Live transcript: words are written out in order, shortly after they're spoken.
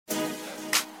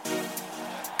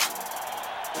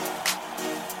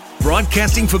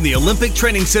Broadcasting from the Olympic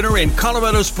Training Center in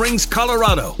Colorado Springs,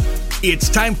 Colorado. It's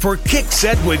time for Kick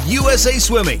Set with USA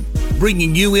Swimming,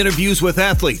 bringing you interviews with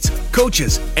athletes,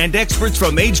 coaches, and experts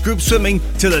from age group swimming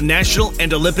to the national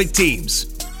and Olympic teams.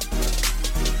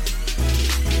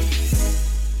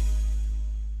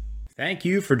 Thank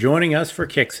you for joining us for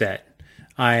Kick Set.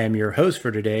 I am your host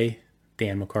for today,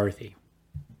 Dan McCarthy.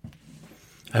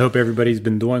 I hope everybody's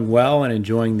been doing well and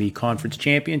enjoying the conference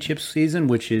championship season,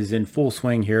 which is in full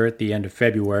swing here at the end of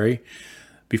February.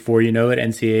 Before you know it,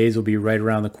 NCAAs will be right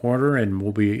around the corner and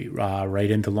we'll be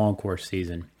right into long course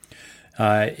season.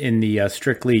 In the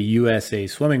strictly USA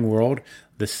swimming world,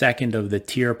 the second of the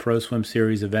Tier Pro Swim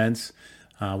Series events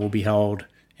will be held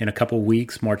in a couple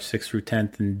weeks, March 6th through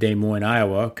 10th in Des Moines,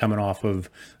 Iowa, coming off of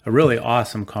a really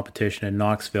awesome competition in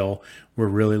Knoxville. We're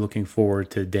really looking forward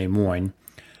to Des Moines.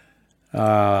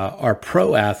 Our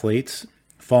pro athletes,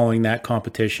 following that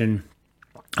competition,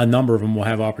 a number of them will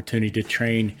have opportunity to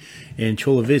train in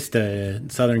Chula Vista,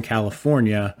 Southern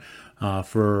California,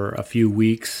 for a few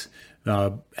weeks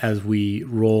as we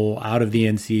roll out of the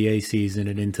NCAA season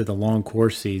and into the long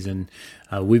course season.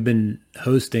 We've been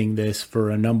hosting this for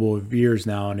a number of years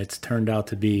now, and it's turned out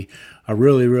to be a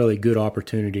really, really good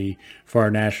opportunity for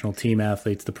our national team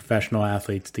athletes, the professional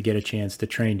athletes, to get a chance to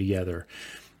train together.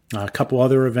 A couple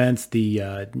other events.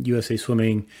 The USA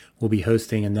Swimming will be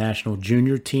hosting a national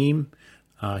junior team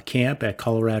camp at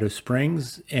Colorado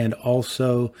Springs, and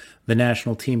also the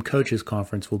National Team Coaches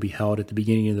Conference will be held at the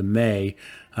beginning of May,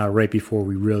 right before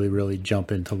we really jump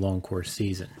into long course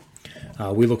season.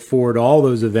 We look forward to all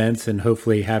those events and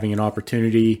hopefully having an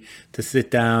opportunity to sit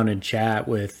down and chat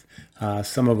with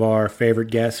some of our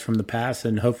favorite guests from the past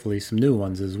and hopefully some new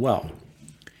ones as well.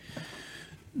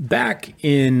 Back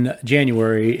in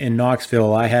January in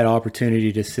Knoxville, I had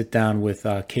opportunity to sit down with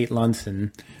Kate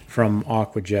Lunson from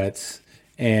Aquajets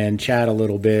and chat a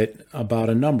little bit about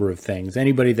a number of things.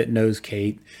 Anybody that knows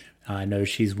Kate knows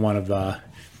she's one of the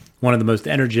most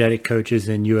energetic coaches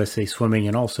in USA Swimming,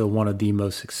 and also one of the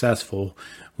most successful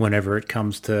whenever it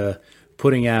comes to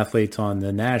putting athletes on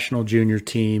the national junior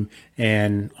team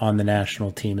and on the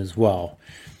national team as well.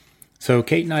 So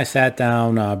Kate and I sat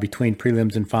down between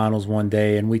prelims and finals one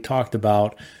day, and we talked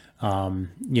about,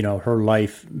 her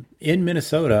life in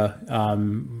Minnesota.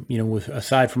 With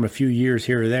aside from a few years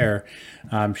here or there,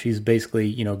 she's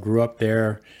basically, grew up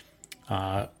there,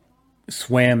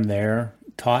 swam there,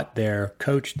 taught there,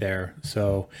 coached there.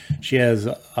 So she has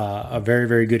a very,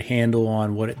 very good handle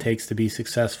on what it takes to be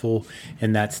successful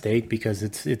in that state, because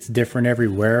it's different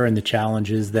everywhere, and the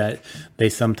challenges that they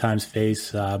sometimes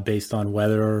face based on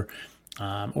weather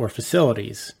or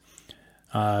facilities.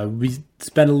 We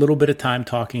spent a little bit of time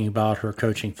talking about her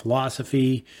coaching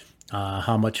philosophy,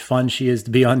 how much fun she is to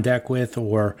be on deck with,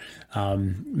 or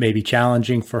maybe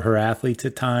challenging for her athletes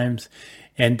at times.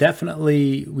 And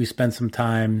definitely we spent some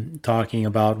time talking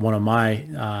about one of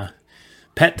my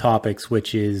pet topics,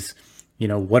 which is,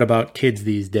 what about kids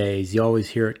these days? You always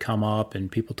hear it come up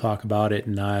and people talk about it,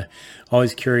 and I'm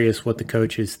always curious what the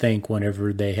coaches think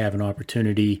whenever they have an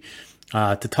opportunity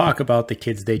to talk about the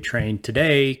kids they train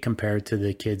today compared to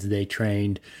the kids they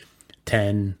trained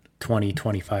 10, 20,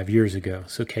 25 years ago.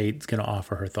 So Kate's going to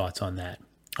offer her thoughts on that.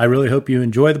 I really hope you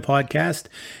enjoy the podcast.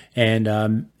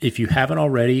 And if you haven't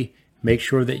already, make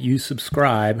sure that you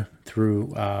subscribe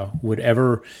through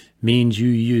whatever means you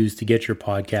use to get your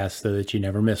podcast so that you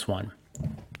never miss one.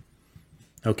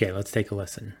 Okay, let's take a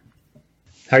listen.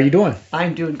 How are you doing?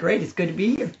 I'm doing great. It's good to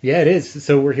be here. Yeah, it is.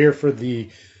 So we're here for the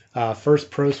first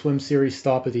Pro Swim Series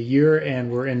stop of the year, and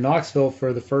we're in Knoxville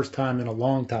for the first time in a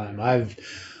long time. I've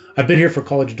been here for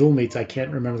college dual meets. I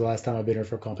can't remember the last time I've been here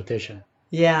for a competition.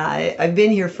 Yeah, I've been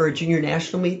here for a junior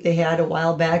national meet they had a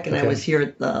while back, and okay. I was here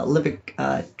at the Olympic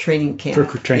training camp.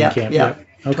 For training camp, yeah.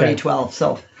 Okay. 2012.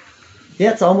 So,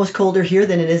 yeah, it's almost colder here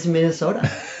than it is in Minnesota.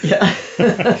 Yeah.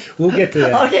 We'll get to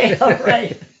that. Okay, all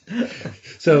right.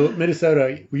 So,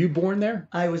 Minnesota, were you born there?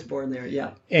 I was born there, yeah.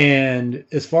 And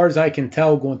as far as I can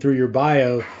tell, going through your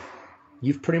bio,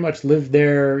 you've pretty much lived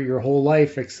there your whole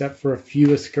life, except for a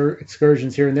few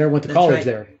excursions here and there. Went to college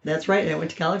there. That's right. I went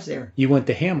to college there. You went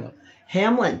to Hamlin.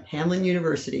 Hamlin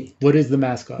University. What is the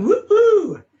mascot?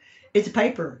 Woo-hoo! It's a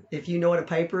piper. If you know what a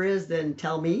piper is, then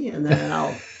tell me, and then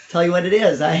I'll tell you what it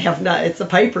is. I have not. It's a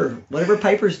piper. Whatever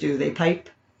pipers do, they pipe.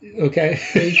 Okay.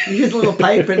 They use a little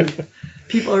pipe, and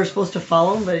people are supposed to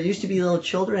follow them, but it used to be little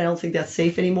children. I don't think that's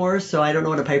safe anymore, so I don't know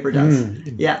what a piper does.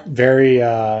 Yeah. Very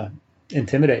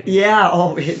intimidating. Yeah.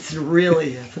 Oh, it's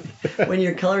really, when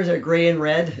your colors are gray and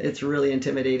red, it's really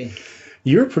intimidating.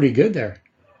 You were pretty good there.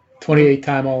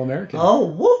 28-time All-American.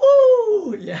 Oh,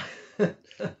 woohoo! Yeah.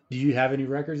 Do you have any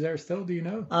records there still? Do you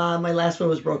know? My last one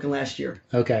was broken last year.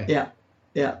 Okay. Yeah.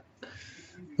 Yeah.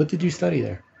 What did you study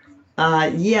there?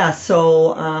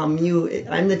 So I'm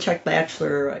the Czech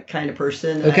bachelor kind of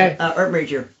person. Okay. Art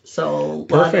major. So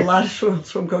Perfect. a lot of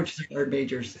swim coaches are art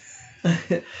majors.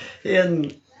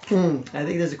 And I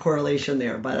think there's a correlation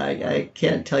there, but I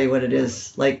can't tell you what it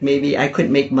is. Like maybe I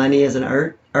couldn't make money as an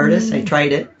artist. I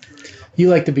tried it. You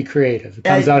like to be creative. It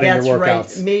comes out in your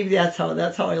workouts. Right. Maybe that's how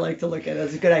I like to look at it.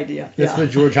 It's a good idea. That's what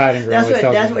George Heidinger always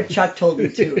tells me. That's what Chuck told me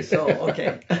too. So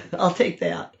okay, I'll take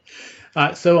that.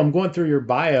 So I'm going through your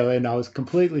bio, and I was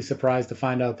completely surprised to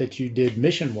find out that you did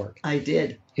mission work. I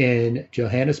did. In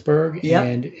Johannesburg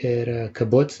and at a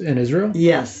kibbutz in Israel?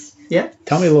 Yes. Yep.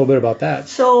 Tell me a little bit about that.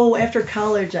 So after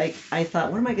college, I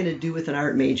thought, what am I going to do with an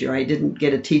art major? I didn't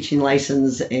get a teaching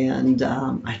license, and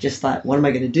I just thought, what am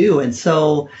I going to do? And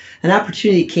so an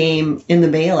opportunity came in the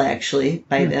mail, actually.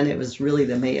 By then, it was really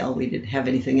the mail. We didn't have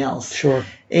anything else. Sure.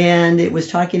 And it was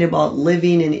talking about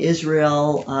living in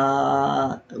Israel in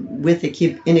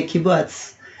a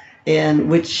kibbutz, and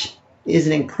which is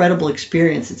an incredible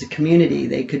experience. It's a community.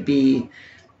 They could be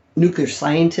nuclear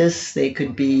scientists, they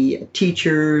could be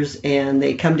teachers, and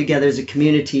they come together as a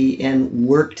community and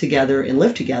work together and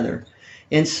live together.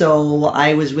 And so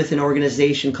I was with an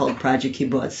organization called Project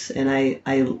Kibbutz, and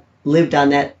I lived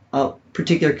on that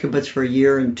particular kibbutz for a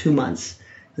year and 2 months,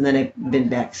 and then I've been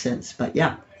back since. But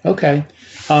yeah. Okay.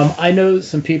 I know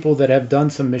some people that have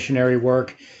done some missionary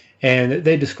work, and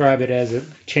they describe it as it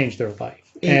changed their life.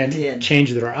 It did.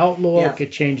 Changed their outlook. Yeah.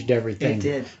 It changed everything. It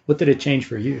did. What did it change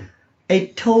for you?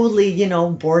 It totally,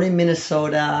 born in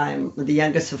Minnesota, I'm the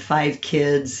youngest of 5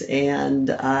 kids, and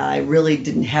I really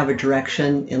didn't have a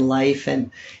direction in life, and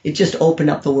it just opened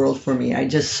up the world for me. I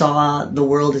just saw the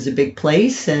world as a big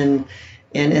place, and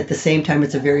at the same time,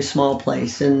 it's a very small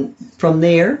place. And from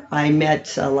there, I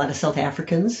met a lot of South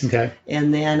Africans,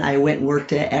 and then I went and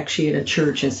worked actually at a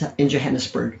church in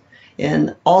Johannesburg.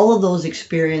 And all of those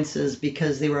experiences,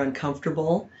 because they were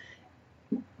uncomfortable,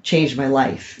 changed my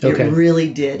life. Okay. It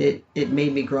really did. It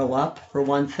made me grow up, for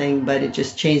one thing, but it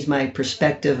just changed my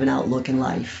perspective and outlook in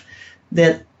life.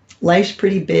 That life's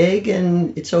pretty big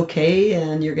and it's okay,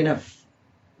 and you're going to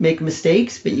make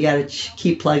mistakes, but you got to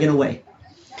keep plugging away.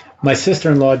 My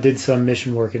sister-in-law did some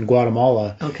mission work in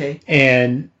Guatemala. Okay.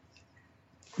 And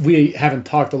we haven't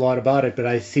talked a lot about it, but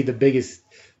I see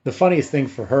the funniest thing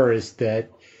for her is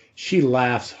that she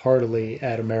laughs heartily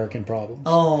at American problems.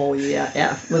 Oh,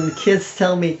 yeah. When the kids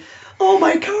tell me, oh,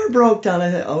 my car broke down, I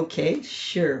thought, okay,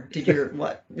 sure.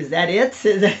 What, is that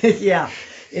it? Yeah.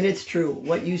 And it's true.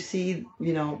 What you see,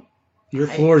 Your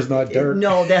floor's not dirt.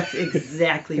 No, that's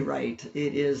exactly right.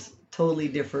 It is totally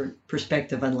different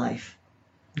perspective on life.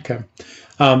 Okay.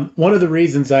 One of the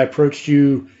reasons I approached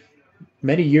you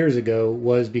many years ago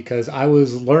was because I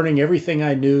was learning everything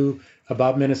I knew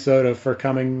about Minnesota for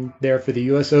coming there for the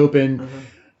U.S. Open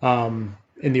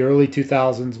in the early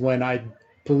 2000s, when I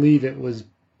believe it was,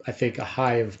 I think, a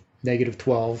high of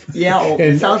 -12.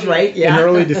 Yeah, sounds right. Yeah. In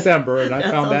early December, and I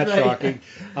That found that sounds right.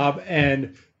 shocking.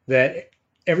 And that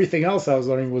everything else I was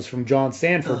learning was from John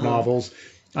Sanford novels.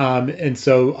 And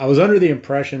so I was under the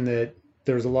impression that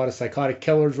there was a lot of psychotic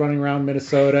killers running around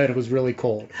Minnesota, and it was really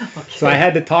cold. Okay. So I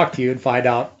had to talk to you and find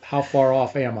out, how far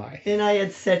off am I? And I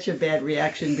had such a bad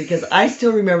reaction, because I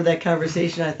still remember that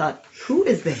conversation. I thought, who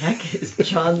is the heck is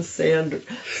John Sanford,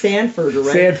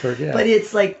 right? Sanford, yeah. But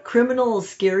it's like criminal,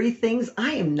 scary things.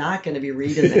 I am not going to be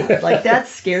reading that. Like, that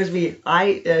scares me.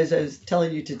 As I was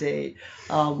telling you today,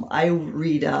 I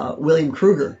read William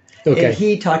Kruger. Okay. And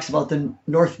he talks about the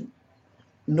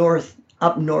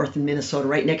up north in Minnesota,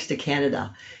 right next to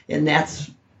Canada. And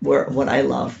that's what I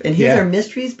love. And here are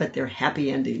mysteries, but they're happy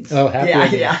endings. Oh, happy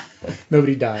endings. Yeah.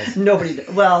 Nobody dies.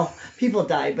 Well, people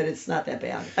die, but it's not that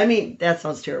bad. I mean, that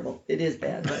sounds terrible. It is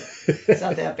bad, but it's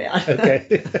not that bad.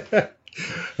 Okay.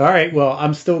 All right. Well,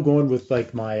 I'm still going with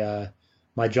like my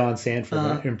John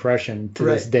Sanford impression to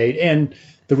this date, and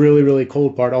the really, really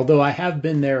cold part. Although I have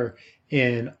been there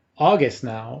in August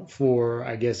now for,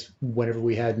 I guess, whenever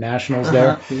we had nationals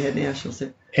there. We had nationals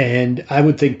there. And I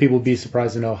would think people would be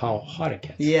surprised to know how hot it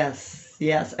gets.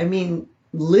 Yes. I mean,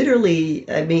 literally,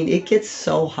 it gets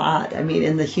so hot. I mean,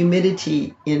 and the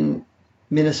humidity in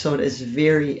Minnesota is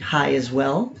very high as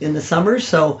well in the summer.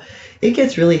 So it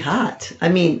gets really hot. I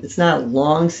mean, it's not a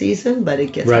long season, but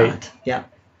it gets hot. Yeah.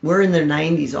 We're in the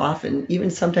 90s often, even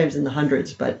sometimes in the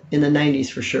hundreds, but in the 90s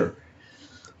for sure.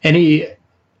 How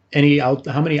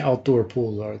many outdoor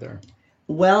pools are there?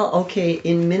 Well, okay,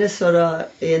 in Minnesota,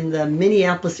 in the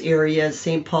Minneapolis area,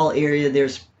 St. Paul area,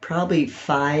 there's probably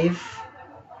 5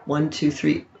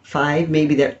 5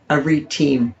 maybe that every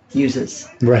team uses.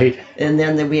 Right. And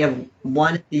then we have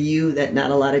one at the U that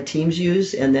not a lot of teams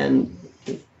use, and then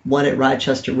one at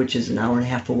Rochester, which is an hour and a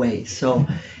half away. So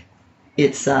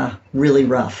it's really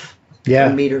rough Yeah.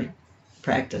 for me to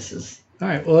practices. All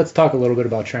right. Well, let's talk a little bit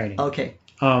about training. Okay.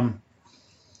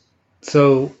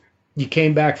 So you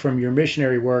came back from your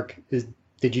missionary work.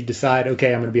 Did you decide, okay,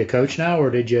 I'm going to be a coach now,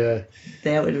 or did you?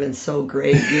 That would have been so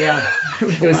great. Yeah.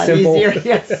 It was simple. Easier.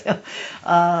 Yes.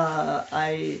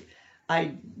 I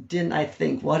didn't. I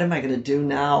think, what am I going to do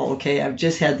now? Okay, I've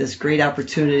just had this great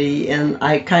opportunity, and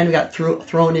I kind of got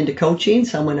thrown into coaching.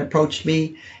 Someone approached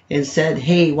me and said,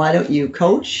 "Hey, why don't you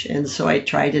coach?" And so I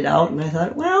tried it out, and I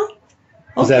thought, well, okay.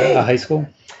 Was that a high school?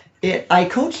 I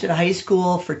coached at a high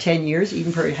school for 10 years,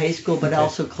 Eden Prairie High School, but Okay.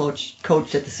 also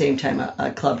coached at the same time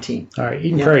a club team. All right.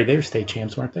 Eden Yeah. Prairie, they were state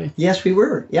champs, weren't they? Yes, we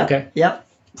were. Yep. Okay. Yep.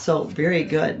 So very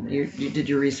good. You did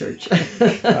your research.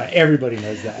 Everybody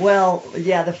knows that. Well,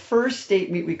 yeah, the first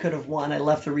state meet we could have won, I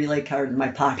left the relay card in my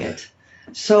pocket.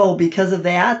 So because of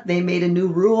that, they made a new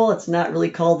rule. It's not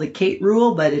really called the Kate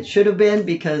rule, but it should have been,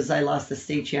 because I lost the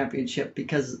state championship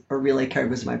because a relay card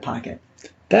was in my pocket.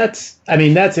 That's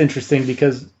interesting,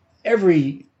 because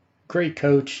every great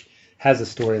coach has a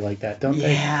story like that, don't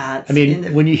they? Yeah. I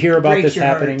mean, when you hear about breaks this your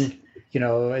heart. happening,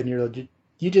 and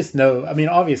you just know. I mean,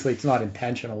 obviously it's not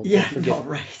intentional. Yeah, Don't forget. no,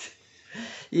 right.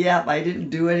 Yeah, I didn't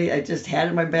do any. I just had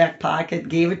it in my back pocket,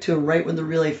 gave it to him right when the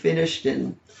relay finished,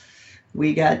 and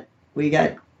we got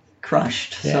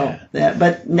crushed. Yeah.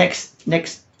 But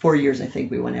next 4 years, I think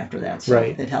we went after that. So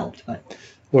Right. it helped. But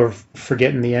Or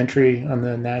forgetting the entry on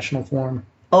the national form.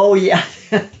 oh yeah,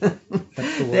 That's the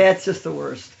worst. that's just the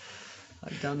worst.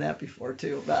 I've done that before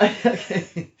too. But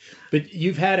okay. But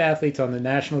you've had athletes on the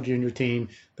national junior team,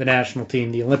 the national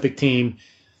team, the Olympic team.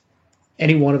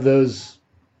 Any one of those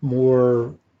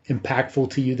more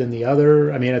impactful to you than the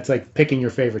other? I mean, it's like picking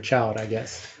your favorite child, I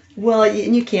guess. Well,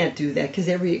 and you can't do that, because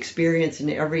every experience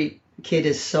and every kid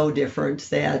is so different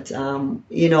that,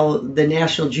 the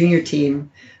national junior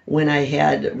team, when I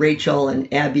had Rachel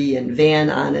and Abby and Van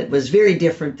on it, was very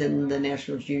different than the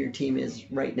national junior team is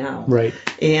right now. Right.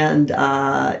 And,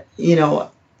 I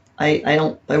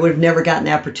would have never gotten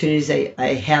the opportunities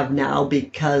I have now,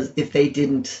 because if they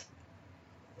didn't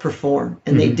perform,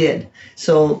 and they did.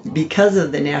 So because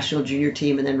of the national junior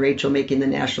team, and then Rachel making the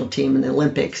national team in the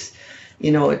Olympics,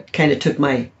 it kind of took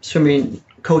my swimming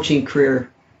coaching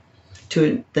career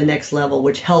to the next level,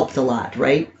 which helped a lot,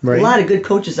 right? Right. A lot of good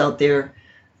coaches out there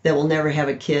that will never have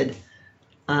a kid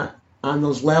on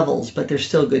those levels, but they're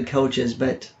still good coaches.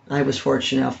 But I was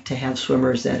fortunate enough to have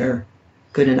swimmers that are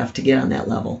good enough to get on that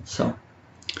level. So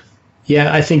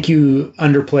Yeah, I think you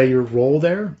underplay your role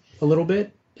there a little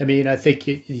bit. I mean, I think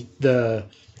the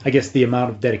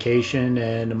amount of dedication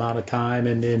and amount of time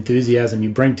and the enthusiasm you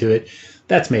bring to it,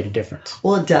 that's made a difference.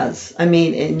 well, it does. I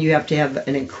mean, and you have to have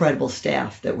an incredible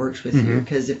staff that works with you,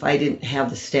 because if I didn't have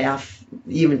the staff,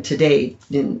 even today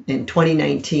in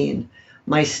 2019,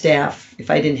 my staff, if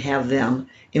I didn't have them,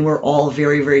 and we're all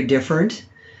very, very different,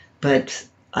 but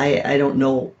I don't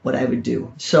know what I would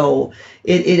do. So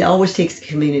it always takes a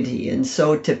community. And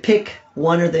so to pick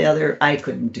one or the other, I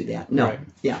couldn't do that. No. Right.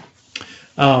 Yeah.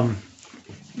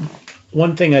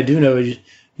 One thing I do know is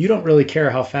you don't really care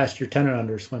how fast your 10 and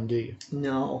under swim, do you?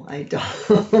 No, I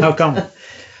don't. How come?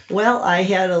 Well, I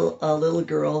had a little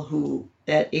girl who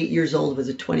at 8 years old was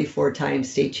a 24-time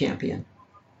state champion.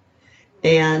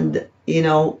 And,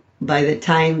 by the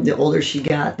time the older she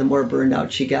got, the more burned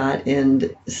out she got.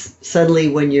 And suddenly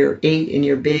when you're 8 and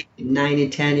you're big, 9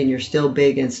 and 10 and you're still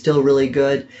big and still really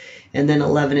good, and then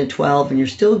 11 and 12 and you're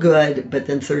still good, but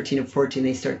then 13 and 14,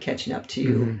 they start catching up to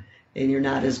you and you're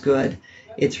not as good.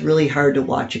 It's really hard to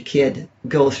watch a kid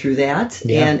go through that.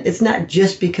 Yeah. And it's not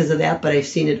just because of that, but I've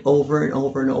seen it over and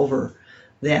over and over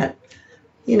that,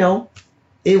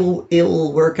 it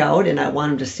will work out, and I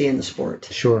want them to stay in the sport.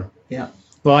 Sure. Yeah.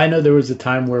 Well, I know there was a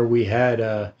time where we had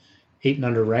 8 and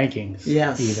under rankings.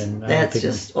 Yes. Even. That's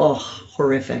just,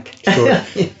 horrific. Sure.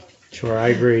 Sure, I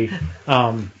agree.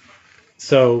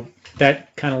 So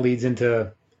that kind of leads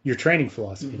into your training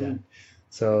philosophy then.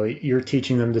 So you're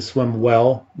teaching them to swim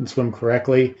well and swim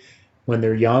correctly when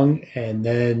they're young, and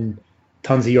then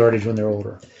tons of yardage when they're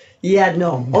older. Yeah,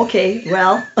 no. Okay,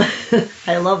 well,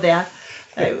 I love that.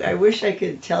 I wish I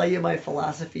could tell you my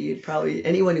philosophy. You'd probably,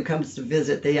 anyone who comes to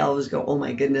visit, they always go, oh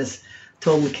my goodness,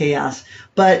 total chaos.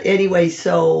 But anyway,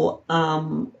 so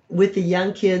with the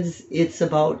young kids, it's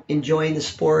about enjoying the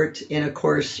sport. And of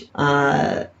course,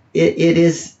 it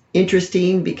is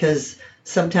interesting because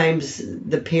sometimes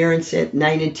the parents at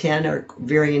 9 and 10 are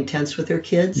very intense with their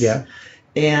kids. Yeah.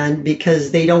 And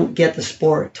because they don't get the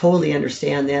sport, totally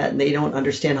understand that, and they don't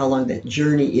understand how long that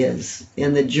journey is.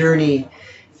 And the journey,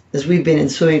 as we've been in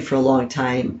swimming for a long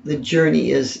time, the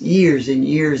journey is years and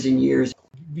years and years.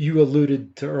 You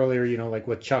alluded to earlier, like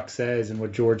what Chuck says and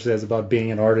what George says about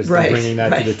being an artist Right, and bringing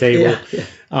that right. to the table.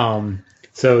 Yeah.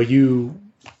 So you,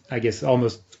 I guess,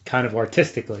 almost kind of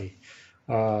artistically.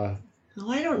 Well,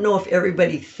 I don't know if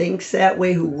everybody thinks that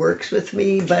way who works with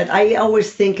me, but I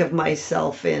always think of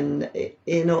myself in,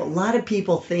 a lot of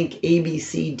people think A, B,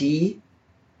 C, D.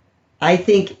 I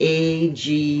think A,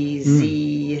 G,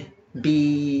 Z,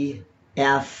 B,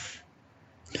 F,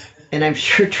 and I'm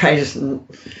sure Tritus and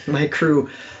my crew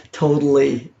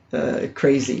totally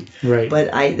crazy. Right.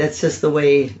 But that's just the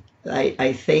way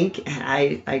I think.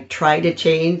 I try to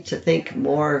change to think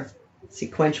more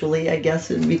sequentially, I guess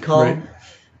it'd be called. Right.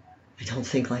 I don't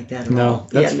think like that at all. No,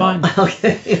 that's fine.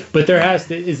 Okay. But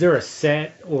is there a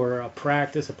set or a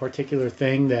practice, a particular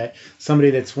thing that somebody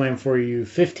that swam for you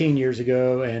 15 years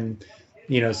ago and,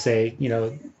 say,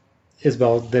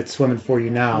 Isabel that's swimming for you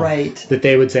now, Right. that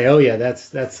they would say, oh yeah,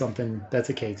 that's something, that's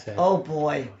a Kate set. Oh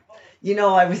boy.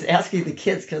 I was asking the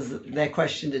kids because that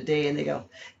question today, and they go,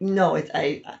 "No,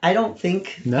 I don't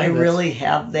think I really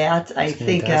have that. I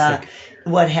think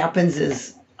what happens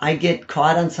is I get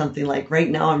caught on something like right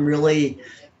now. I'm really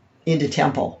into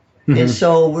tempo, and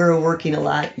so we're working a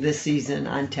lot this season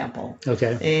on tempo.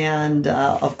 Okay. And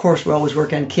of course, we always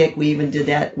work on kick. We even did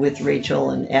that with Rachel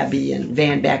and Abby and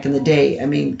Van back in the day. I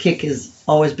mean, kick has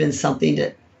always been something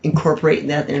to incorporate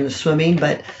that in the swimming,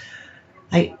 but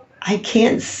I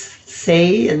can't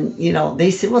say, and they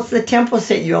say, what's the tempo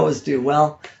set you always do?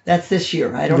 Well, that's this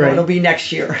year. I don't know. It'll be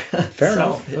next year. Fair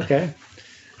enough. Okay.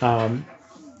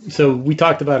 So we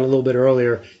talked about it a little bit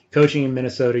earlier. Coaching in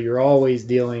Minnesota, you're always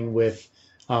dealing with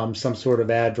some sort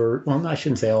of adverse. Well, I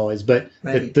shouldn't say always, but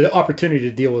Right. the opportunity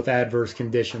to deal with adverse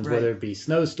conditions, Right. whether it be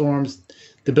snowstorms,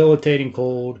 debilitating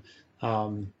cold,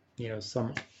 some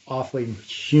awfully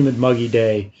humid, muggy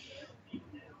day.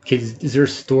 Is there a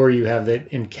story you have that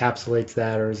encapsulates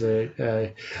that, or is it?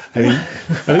 I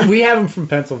mean, we have them from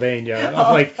Pennsylvania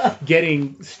of like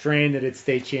getting stranded at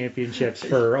state championships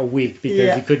for a week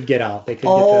because you couldn't get out. They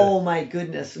couldn't get my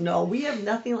goodness, no, we have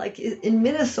nothing like it in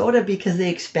Minnesota because they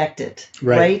expect it,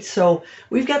 Right. right? So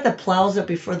we've got the plows up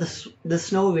before the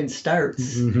snow even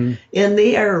starts, Mm-hmm. and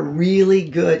they are really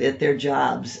good at their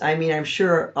jobs. I mean, I'm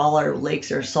sure all our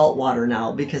lakes are saltwater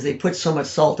now because they put so much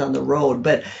salt on the road,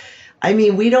 but. I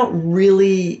mean, we don't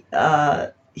really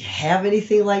have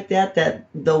anything like that. That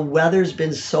the weather's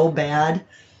been so bad.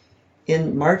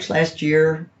 In March last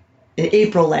year, in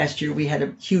April last year, we had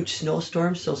a huge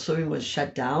snowstorm, so swimming was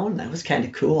shut down. That was kind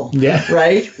of cool. Yeah.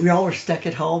 Right? We all were stuck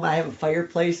at home. I have a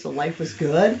fireplace, so life was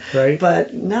good. Right.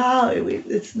 But no,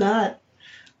 it's not.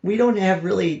 We don't have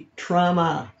really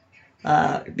trauma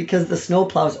because the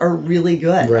snowplows are really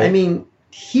good. Right. I mean,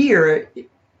 here.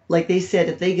 Like they said,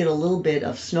 if they get a little bit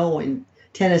of snow in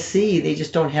Tennessee, they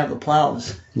just don't have the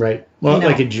plows. Right. Well,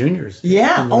 like in juniors.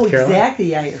 Yeah. in North Carolina.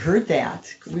 Exactly. I heard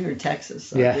that. We were in Texas.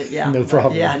 So Yeah. No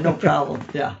problem. Yeah. No problem.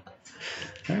 Yeah.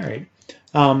 All right.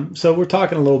 So we're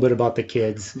talking a little bit about the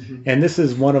kids, and this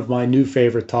is one of my new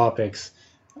favorite topics.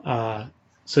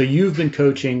 So you've been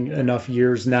coaching enough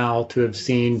years now to have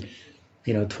seen,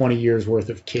 20 years worth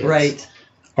of kids. Right.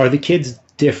 Are the kids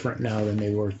different now than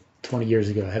they were 20 years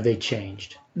ago? Have they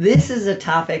changed? This is a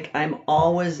topic I'm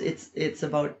always, it's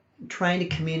about trying to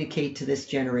communicate to this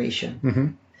generation. Mm-hmm.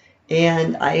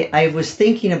 And I was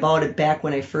thinking about it back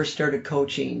when I first started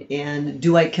coaching. And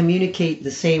do I communicate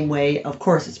the same way? Of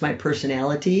course, it's my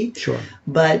personality. Sure.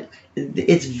 But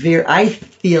I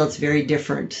feel it's very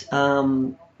different,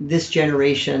 this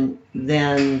generation,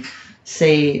 than,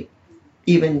 say,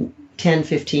 even 10,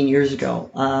 15 years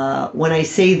ago. When I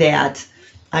say that,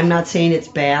 I'm not saying it's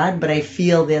bad, but I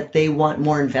feel that they want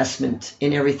more investment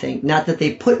in everything. Not that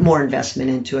they put more investment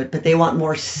into it, but they want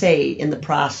more say in the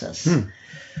process.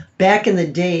 Back in the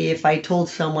day, if I told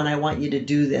someone I want you to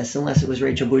do this, unless it was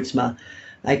Rachel Bootsma,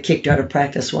 I kicked her out of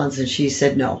practice once and she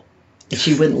said no.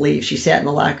 She wouldn't leave. She sat in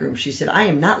the locker room. She said, I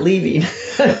am not leaving.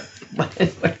 But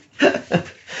anyway,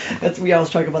 we always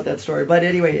talk about that story. But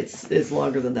anyway, it's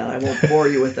longer than that. I won't bore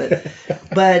you with it.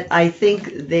 But I think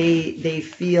they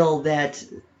feel that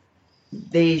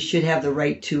they should have the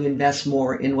right to invest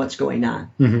more in what's going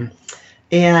on. Mm-hmm.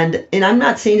 And I'm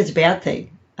not saying it's a bad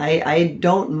thing. I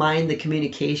don't mind the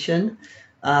communication,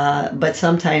 but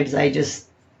sometimes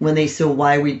when they say,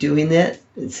 why are we doing that?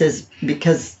 It says,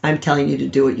 because I'm telling you to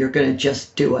do it, you're going to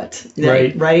just do it.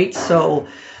 Right. Right? So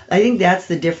I think that's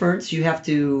the difference. You have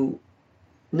to,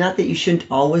 not that you shouldn't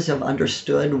always have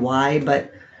understood why,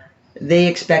 but they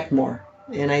expect more.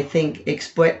 And I think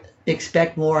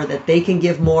expect more, that they can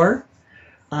give more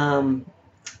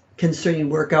concerning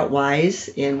workout wise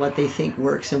and what they think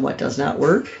works and what does not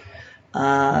work.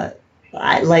 I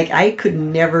could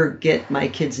never get my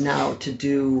kids now to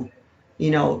do,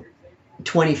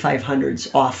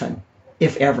 2500s often,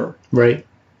 if ever. Right.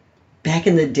 Back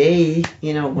in the day,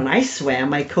 when I swam,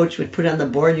 my coach would put it on the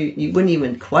board. You wouldn't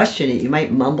even question it. You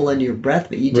might mumble under your breath,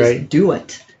 but you just do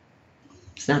it.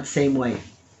 It's not the same way.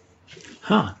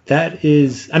 Huh. That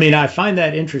is, I find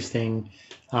that interesting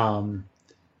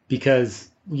because,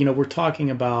 we're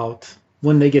talking about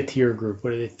when they get to your group.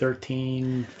 What are they,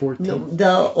 13, 14? No,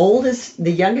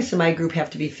 the youngest in my group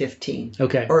have to be 15.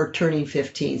 Okay. Or turning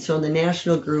 15. So in the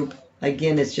national group,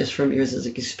 again, it's just from years of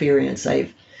experience.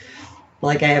 I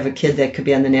have a kid that could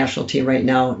be on the national team right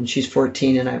now, and she's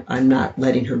 14, and I'm not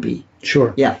letting her be.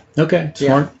 Sure. Yeah. Okay.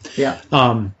 Smart. Yeah.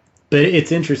 But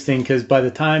it's interesting because by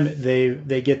the time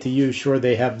they get to you, sure,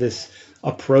 they have this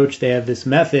approach, they have this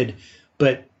method,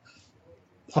 but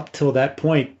up till that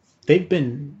point, they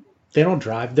don't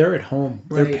drive. They're at home.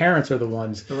 Right. Their parents are the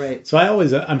ones. Right. So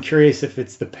I'm curious if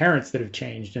it's the parents that have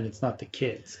changed and it's not the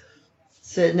kids.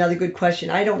 So another good question.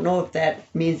 I don't know if that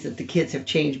means that the kids have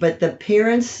changed, but the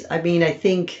parents, I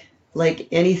think like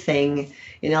anything,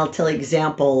 and I'll tell you an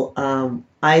example,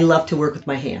 I love to work with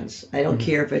my hands. I don't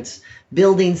care if it's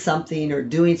building something or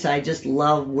doing so. I just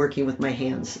love working with my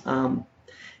hands.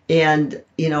 And,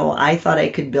 I thought I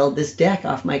could build this deck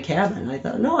off my cabin. I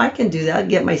thought, no, I can do that. I'd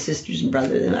get my sisters and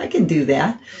brothers, and I can do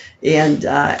that. And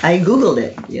I Googled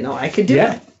it. I could do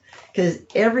it. Because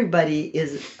everybody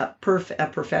is a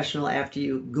professional after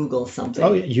you Google something.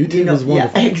 Oh, yeah. YouTube is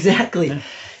wonderful. Yeah, exactly. Yeah.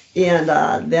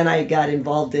 And then I got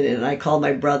involved in it, and I called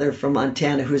my brother from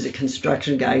Montana, who's a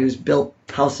construction guy who's built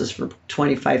houses for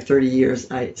 25, 30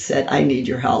 years. I said, I need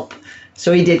your help.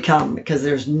 So he did come, because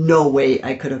there's no way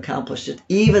I could have accomplished it,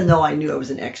 even though I knew I was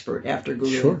an expert after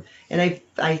Googling. Sure. And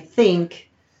I think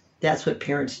that's what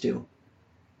parents do.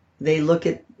 They look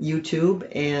at YouTube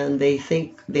and they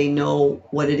think they know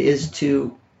what it is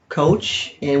to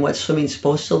coach and what swimming's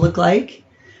supposed to look like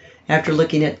after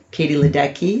looking at Katie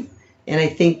Ledecky. And I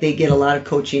think they get a lot of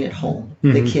coaching at home,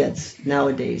 the kids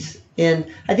nowadays.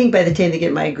 And I think by the time they get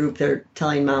in my group, they're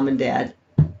telling mom and dad,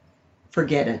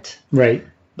 forget it. Right.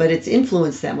 But it's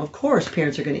influenced them. Of course,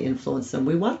 parents are going to influence them.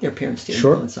 We want their parents to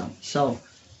influence them. So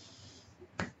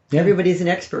everybody's an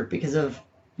expert because of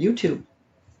YouTube,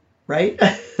 right?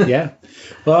 Yeah.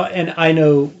 Well, and I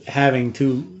know having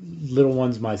two little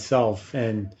ones myself,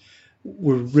 and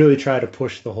we really try to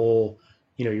push the whole,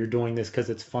 you're doing this because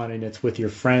it's fun and it's with your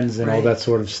friends and all that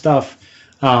sort of stuff.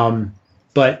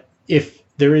 But if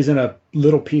there isn't a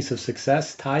little piece of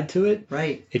success tied to it,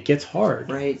 it gets hard.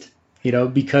 Right.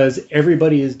 Because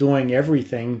everybody is doing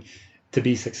everything to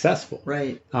be successful.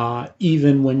 Right.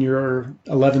 Even when you're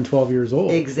 11, 12 years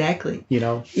old. Exactly.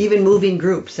 Even moving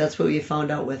groups. That's what we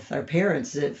found out with our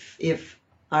parents. If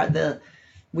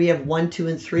we have 1, 2,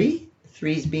 and 3,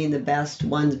 3's being the best,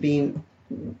 1's being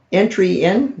entry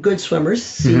in, good swimmers,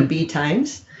 CB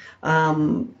times.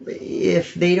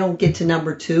 If they don't get to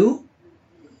number 2,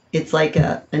 it's like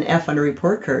an F on a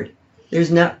report card. There's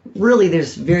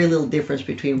very little difference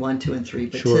between 1, 2, and 3.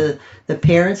 But to the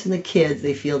parents and the kids,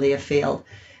 they feel they have failed.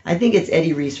 I think it's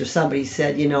Eddie Reese or somebody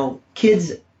said,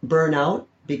 kids burn out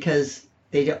because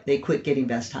they quit getting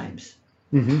best times.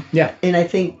 Mm-hmm. Yeah. And I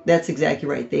think that's exactly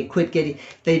right. They quit getting,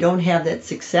 they don't have that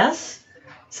success.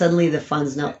 Suddenly the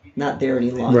fun's not there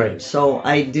any longer. Right. So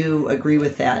I do agree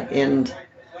with that. And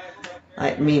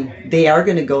they are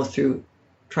going to go through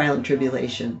trial and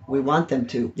tribulation. We want them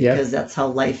to, because that's how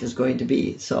life is going to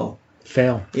be. So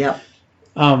fail. Yeah.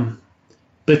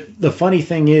 But the funny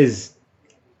thing is,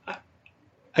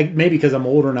 maybe because I'm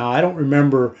older now, I don't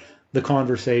remember the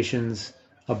conversations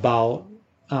about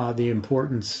the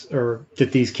importance or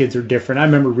that these kids are different. I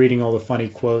remember reading all the funny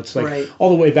quotes, all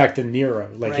the way back to Nero.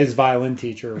 His violin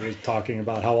teacher was talking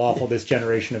about how awful this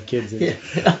generation of kids is.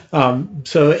 Yeah.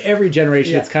 So every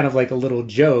generation, it's kind of like a little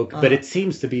joke, but it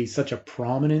seems to be such a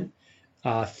prominent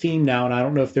theme now. And I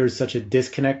don't know if there's such a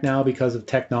disconnect now because of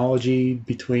technology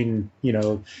between,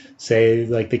 say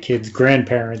like the kids'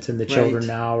 grandparents and the children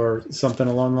now, or something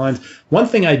along the lines. One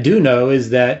thing I do know is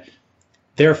that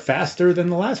they're faster than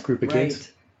the last group of kids.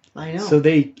 I know. So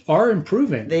they are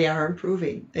improving. They are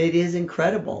improving. It is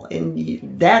incredible.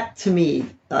 And that, to me,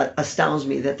 astounds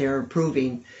me that they're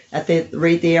improving at the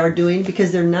rate they are doing,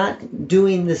 because they're not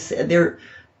doing this.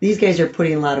 These guys are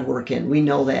putting a lot of work in. We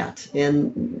know that.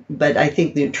 But I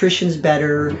think the nutrition's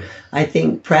better. I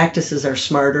think practices are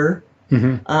smarter.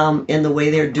 Mm-hmm. And the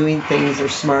way they're doing things are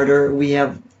smarter. We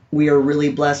have we are really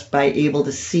blessed by able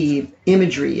to see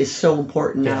imagery is so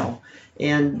important Yeah. now.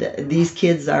 And these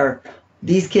kids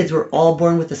were all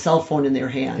born with a cell phone in their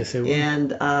hand. Yes, they were.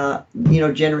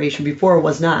 And, generation before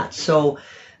was not. So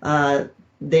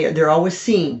they're always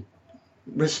seeing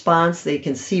response. They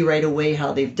can see right away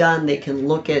how they've done. They can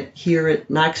look at here at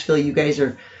Knoxville. You guys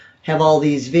have all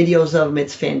these videos of them.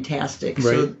 It's fantastic. Right.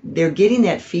 So they're getting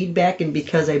that feedback, and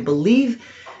because I believe,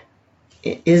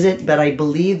 but I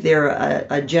believe they're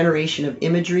a generation of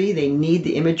imagery. They need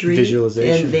the imagery,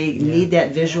 Visualization. and they need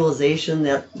that visualization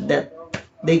that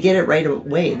they get it right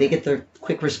away. They get the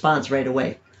quick response right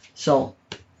away. So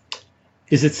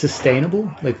Is it sustainable?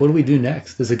 Like, what do we do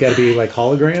next? Does it got to be like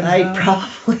holograms?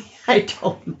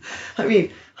 I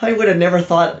mean, I would have never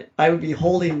thought I would be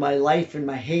holding my life in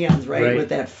my hands, right, with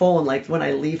that phone. Like when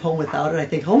I leave home without it, I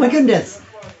think, oh my goodness,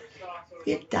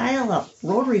 we had dial-up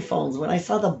rotary phones. When I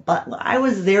saw the button, I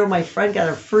was there. My friend got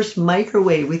her first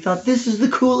microwave. We thought this is the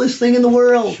coolest thing in the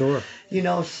world. Sure.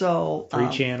 So 3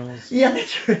 channels. Yeah,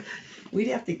 that's right. We'd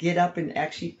have to get up and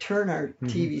actually turn our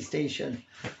TV station.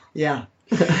 Yeah.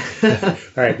 All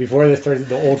right, before this started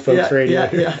the old folks radio.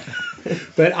 Yeah.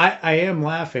 But I am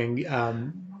laughing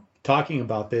talking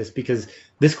about this because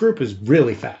this group is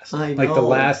really fast. I Like the know.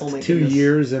 last Oh my 2 goodness.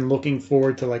 years, and looking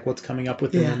forward to like what's coming up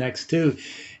within Yeah. the next 2.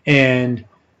 And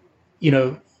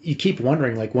you keep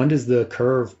wondering, like, when does the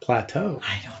curve plateau?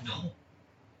 I don't know.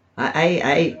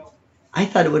 I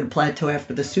thought it would plateau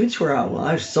after the suits were out. Well,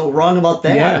 I was so wrong about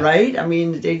that, Yeah. right? I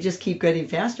mean, they just keep getting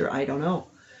faster. I don't know.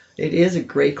 It is a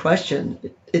great question.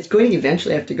 It's going to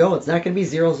eventually have to go. It's not going to be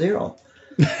 0-0.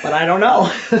 But I don't know.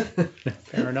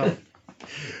 Fair enough.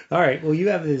 All right. Well, you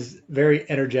have this very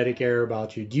energetic air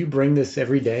about you. Do you bring this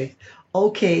every day?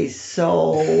 Okay,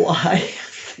 so I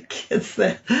have the kids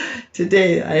that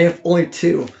today I have only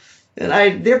 2,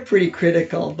 and they're pretty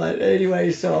critical. But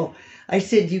anyway, so I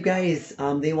said, you guys,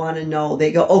 they want to know.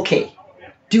 They go, okay,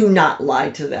 do not lie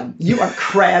to them. You are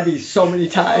crabby so many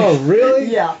times. Oh, really?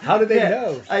 Yeah. How do they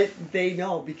know? They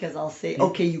know because I'll say,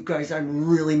 okay, you guys, I'm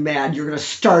really mad. You're going to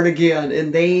start again.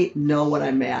 And they know when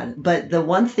I'm mad. But the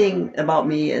one thing about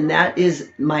me, and that is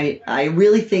I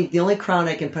really think the only crown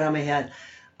I can put on my head,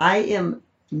 I am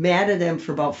mad at them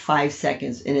for about 5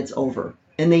 seconds and it's over.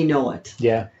 And they know it.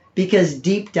 Yeah. Because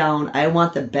deep down, I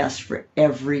want the best for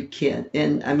every kid.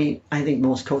 And I mean, I think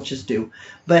most coaches do.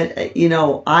 But,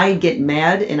 I get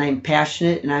mad and I'm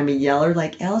passionate and I'm a yeller.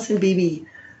 Like Allison Beebe,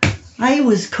 I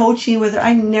was coaching with her.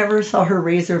 I never saw her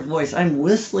raise her voice. I'm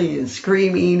whistling and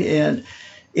screaming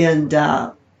and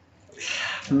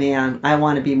man, I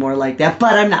want to be more like that.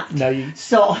 But I'm not. No,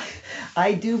 So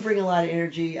I do bring a lot of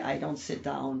energy. I don't sit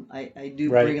down. I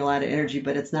do Right. bring a lot of energy,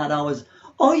 but it's not always,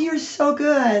 oh, you're so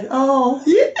good. Oh,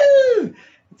 yeah.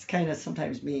 It's kind of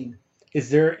sometimes mean. Is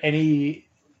there any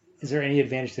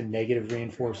advantage to negative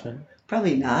reinforcement?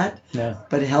 Probably not, No.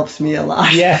 but it helps me a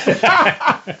lot. Yeah.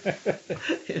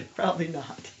 Probably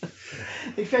not.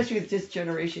 Especially with this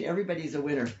generation, everybody's a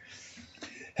winner.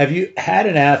 Have you had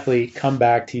an athlete come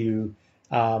back to you,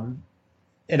 and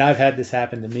I've had this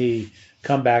happen to me,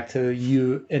 come back to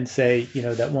you and say,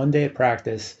 that one day at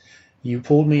practice, you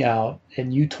pulled me out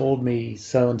and you told me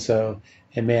so-and-so,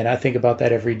 and man, I think about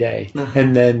that every day. Uh-huh.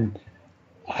 And then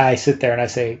I sit there and I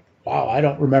say, wow, I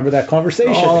don't remember that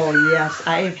conversation. Oh, yes.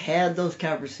 I have had those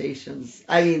conversations.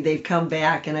 I mean, they've come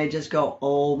back and I just go,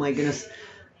 oh, my goodness.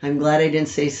 I'm glad I didn't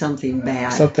say something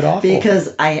bad. Something awful.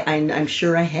 Because I'm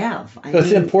sure I have. That's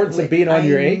the importance of being on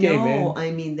your A game, man.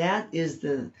 I mean, that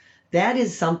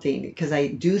is something, because I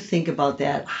do think about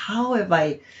that. How have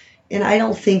and I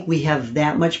don't think we have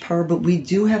that much power, but we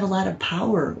do have a lot of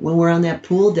power when we're on that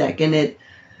pool deck. And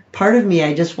part of me,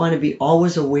 I just want to be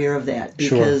always aware of that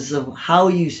because of how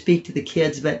you speak to the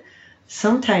kids. But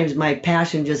sometimes my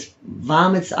passion just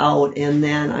vomits out, and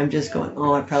then I'm just going,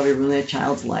 oh, I probably ruined that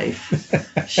child's life.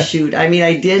 Shoot. I mean,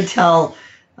 I did tell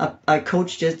a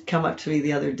coach just come up to me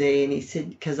the other day, and he said,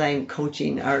 because I'm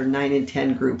coaching our 9 and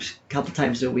 10 groups a couple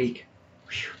times a week.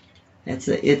 Whew,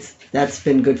 that's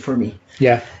been good for me.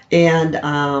 Yeah. And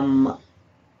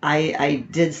I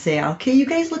did say, okay, you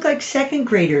guys look like second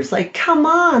graders. Like, come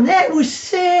on, that was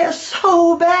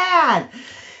so bad.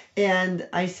 And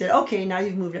I said, okay, now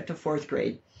you've moved up to 4th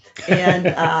grade. And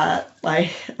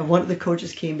one of the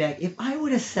coaches came back. If I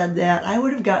would have said that, I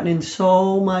would have gotten in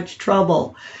so much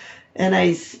trouble. And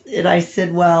I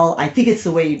said, well, I think it's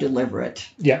the way you deliver it.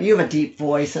 Yeah. You have a deep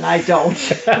voice, and I don't.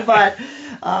 But,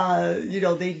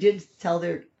 they did tell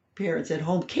their parents at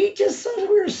home, Kate just said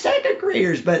we were second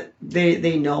graders. But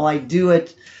they know I do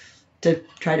it to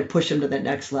try to push them to the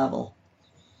next level.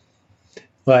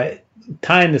 But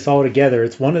tying this all together,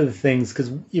 it's one of the things,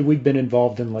 because we've been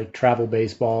involved in like travel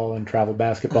baseball and travel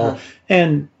basketball,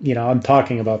 and I'm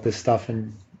talking about this stuff,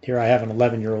 and here I have an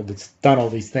 11-year-old that's done all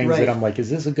these things that I'm like, is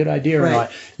this a good idea or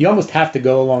not? You almost have to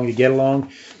go along to get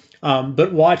along.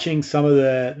 But watching some of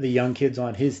the young kids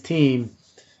on his team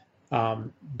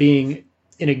being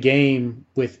in a game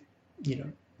with,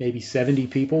 maybe 70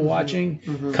 people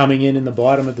watching, coming in the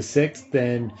bottom of the sixth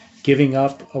and giving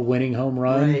up a winning home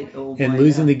run and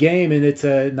losing the game. And it's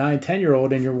a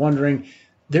 9-10-year-old, and you're wondering,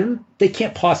 they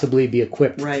can't possibly be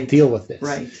equipped to deal with this.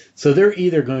 Right. So they're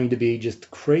either going to be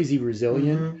just crazy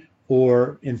resilient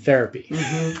or in therapy.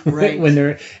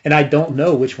 And I don't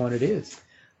know which one it is.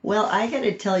 Well, I got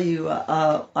to tell you,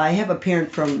 I have a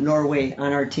parent from Norway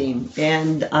on our team,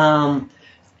 and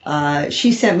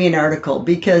she sent me an article,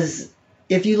 because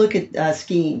if you look at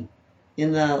skiing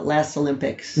in the last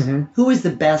Olympics, who was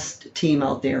the best team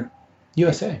out there?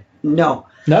 USA. No.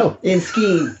 In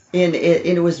skiing,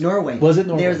 it was Norway. Was it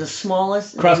Norway? They're the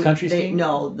smallest. Cross-country skiing?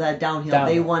 No, the downhill.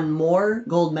 They won more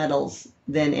gold medals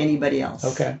than anybody else.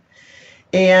 Okay.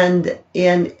 And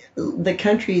the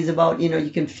country is about, you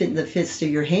can fit in the fist of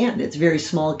your hand. It's a very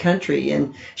small country.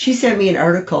 And she sent me an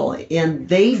article, and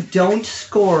they don't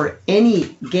score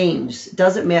any games.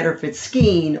 Doesn't matter if it's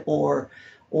skiing or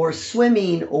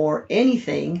swimming or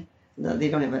anything. No, they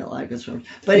don't have a lot of good swimmers.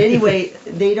 But anyway,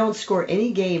 they don't score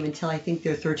any game until I think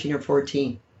they're 13 or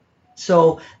 14.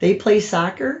 So they play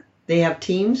soccer. They have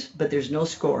teams, but there's no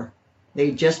score.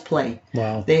 They just play.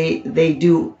 Wow. They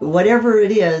do whatever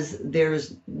it is.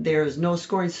 There's no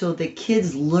scoring, so the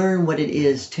kids learn what it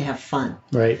is to have fun.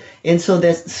 Right. And so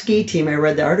the ski team, I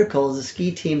read the articles. The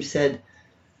ski team said,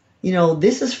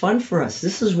 this is fun for us.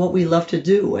 This is what we love to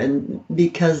do, and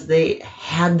because they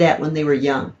had that when they were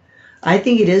young. I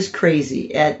think it is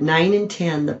crazy at 9 and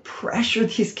 10 the pressure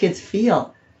these kids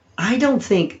feel.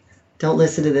 Don't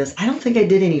listen to this. I don't think I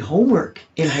did any homework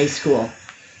in high school.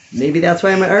 Maybe that's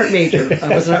why I'm an art major.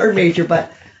 I was an art major,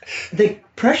 but the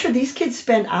pressure, these kids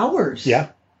spend hours. Yeah.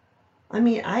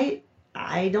 I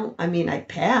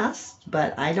passed,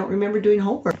 but I don't remember doing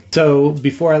homework. So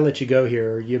before I let you go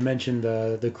here, you mentioned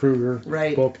the Kruger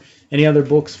book. Any other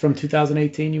books from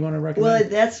 2018 you want to recommend? Well,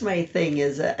 that's my thing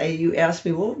is you asked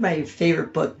me what would my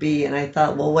favorite book be, and I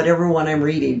thought, well, whatever one I'm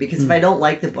reading, because if I don't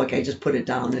like the book, I just put it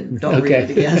down and don't read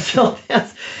it again. So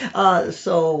that's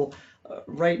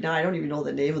right now, I don't even know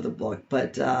the name of the book,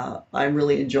 but I'm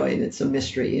really enjoying it. It's a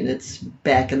mystery, and it's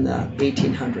back in the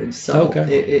 1800s. So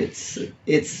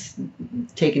it's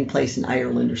taking place in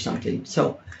Ireland or something.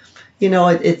 So,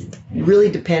 it's really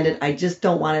dependent. I just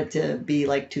don't want it to be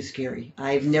too scary.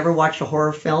 I've never watched a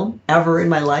horror film ever in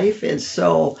my life, and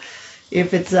so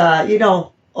if it's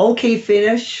okay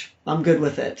finish, I'm good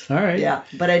with it. All right. Yeah,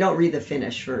 but I don't read the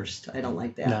finish first. I don't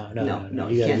like that. No.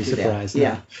 You gotta be surprised.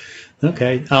 Yeah.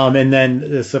 Okay. And then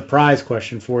the surprise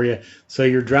question for you. So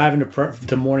you're driving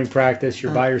to morning practice.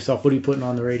 You're by yourself. What are you putting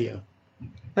on the radio?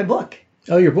 My book.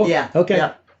 Oh, your book. Yeah.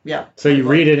 Okay. Yeah. So you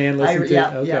read it and listen to it?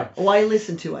 Yeah, okay. yeah. Oh, I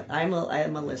listen to it. I am a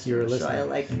listener. You're a listener. So I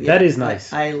like that is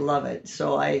nice. I love it.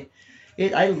 So I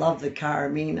love the car. I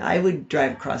mean, I would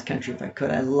drive cross country if I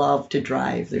could. I love to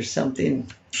drive. There's something.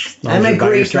 I'm a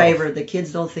great driver. The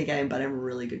kids don't think I am, but I'm a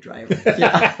really good driver.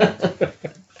 Yeah.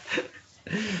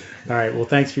 All right. Well,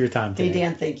 thanks for your time today. Hey,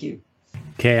 Dan, thank you.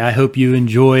 Okay, I hope you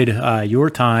enjoyed your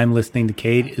time listening to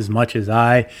Kate as much as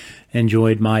I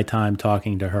enjoyed my time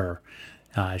talking to her.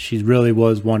 She really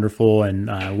was wonderful,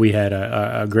 and we had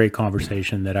a great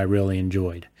conversation that I really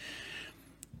enjoyed.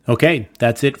 Okay,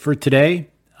 that's it for today.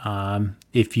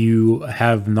 If you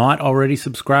have not already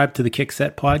subscribed to the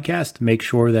Kickset podcast, make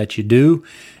sure that you do.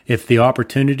 If the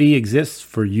opportunity exists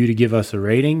for you to give us a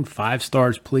rating, 5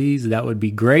 stars, please, that would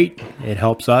be great. It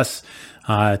helps us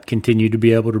continue to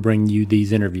be able to bring you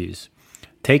these interviews.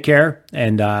 Take care,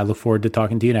 and I look forward to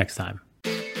talking to you next time.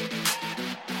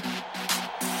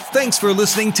 Thanks for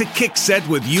listening to Kickset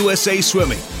with USA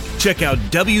Swimming. Check out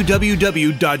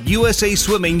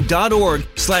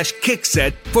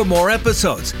www.usaswimming.org/Kickset for more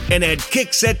episodes and add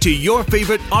Kickset to your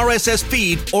favorite RSS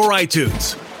feed or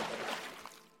iTunes.